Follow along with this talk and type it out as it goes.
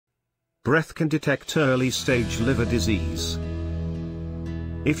breath can detect early-stage liver disease.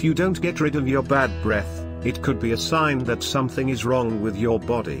 If you don't get rid of your bad breath, it could be a sign that something is wrong with your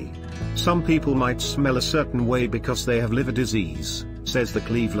body. Some people might smell a certain way because they have liver disease, says the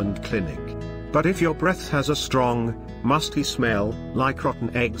Cleveland Clinic. But if your breath has a strong, musty smell, like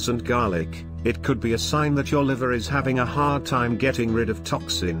rotten eggs and garlic, it could be a sign that your liver is having a hard time getting rid of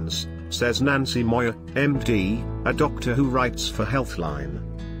toxins, says Nancy Moyer, MD, a doctor who writes for Healthline.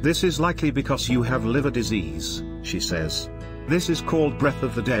 This is likely because you have liver disease, she says. This is called breath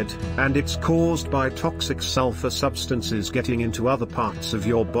of the dead, and it's caused by toxic sulfur substances getting into other parts of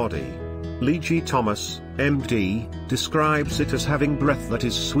your body. Lee G. Thomas, MD, describes it as having breath that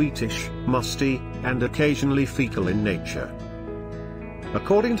is sweetish, musty, and occasionally fecal in nature.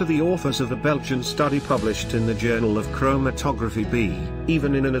 According to the authors of a Belgian study published in the Journal of Chromatography B,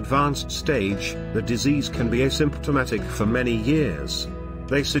 even in an advanced stage, the disease can be asymptomatic for many years.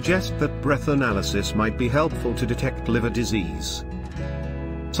 They suggest that breath analysis might be helpful to detect liver disease.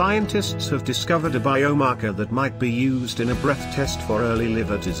 Scientists have discovered a biomarker that might be used in a breath test for early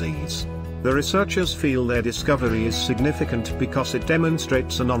liver disease. The researchers feel their discovery is significant because it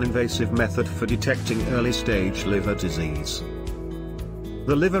demonstrates a non-invasive method for detecting early-stage liver disease.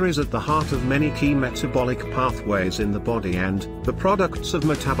 The liver is at the heart of many key metabolic pathways in the body, and the products of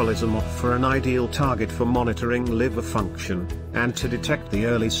metabolism offer an ideal target for monitoring liver function and to detect the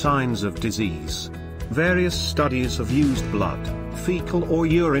early signs of disease. Various studies have used blood, fecal or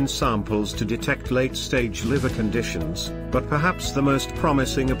urine samples to detect late-stage liver conditions, but perhaps the most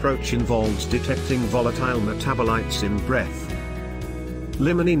promising approach involves detecting volatile metabolites in breath.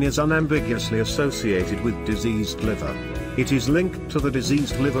 Limonene is unambiguously associated with diseased liver. It is linked to the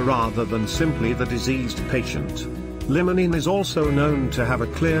diseased liver rather than simply the diseased patient. Limonene is also known to have a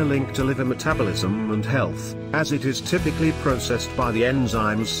clear link to liver metabolism and health, as it is typically processed by the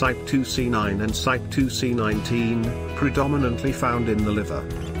enzymes CYP2C9 and CYP2C19, predominantly found in the liver.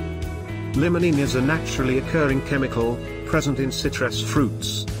 Limonene is a naturally occurring chemical, present in citrus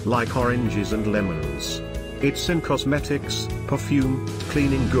fruits, like oranges and lemons. It's in cosmetics, perfume,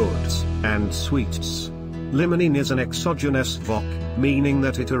 cleaning goods, and sweets. Limonene is an exogenous VOC, meaning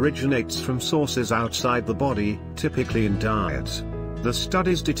that it originates from sources outside the body, typically in diet. The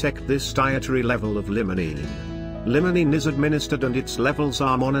studies detect this dietary level of limonene. Limonene is administered and its levels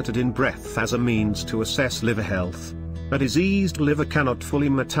are monitored in breath as a means to assess liver health. A diseased liver cannot fully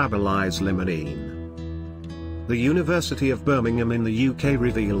metabolize limonene. The University of Birmingham in the UK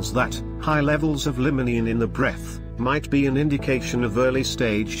reveals that high levels of limonene in the breath might be an indication of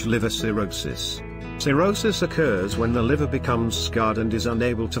early-stage liver cirrhosis. Cirrhosis occurs when the liver becomes scarred and is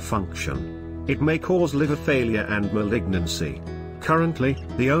unable to function. It may cause liver failure and malignancy. Currently,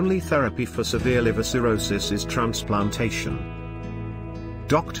 the only therapy for severe liver cirrhosis is transplantation.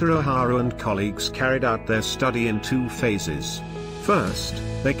 Dr. O'Hara and colleagues carried out their study in 2 phases. First,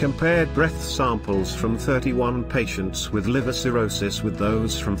 they compared breath samples from 31 patients with liver cirrhosis with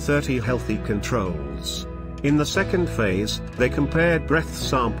those from 30 healthy controls. In the second phase, they compared breath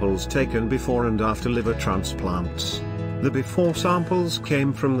samples taken before and after liver transplants. The before samples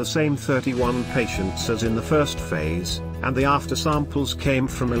came from the same 31 patients as in the first phase, and the after samples came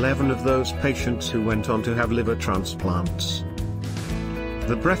from 11 of those patients who went on to have liver transplants.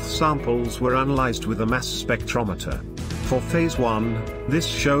 The breath samples were analyzed with a mass spectrometer. For phase 1, this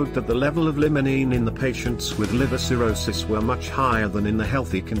showed that the level of limonene in the patients with liver cirrhosis were much higher than in the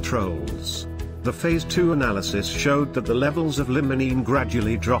healthy controls. The phase 2 analysis showed that the levels of limonene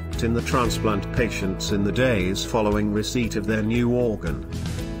gradually dropped in the transplant patients in the days following receipt of their new organ.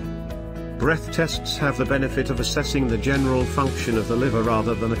 Breath tests have the benefit of assessing the general function of the liver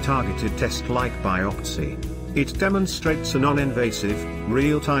rather than a targeted test like biopsy. It demonstrates a non-invasive,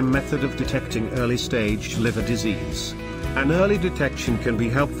 real-time method of detecting early-stage liver disease. An early detection can be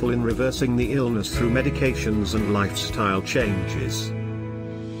helpful in reversing the illness through medications and lifestyle changes.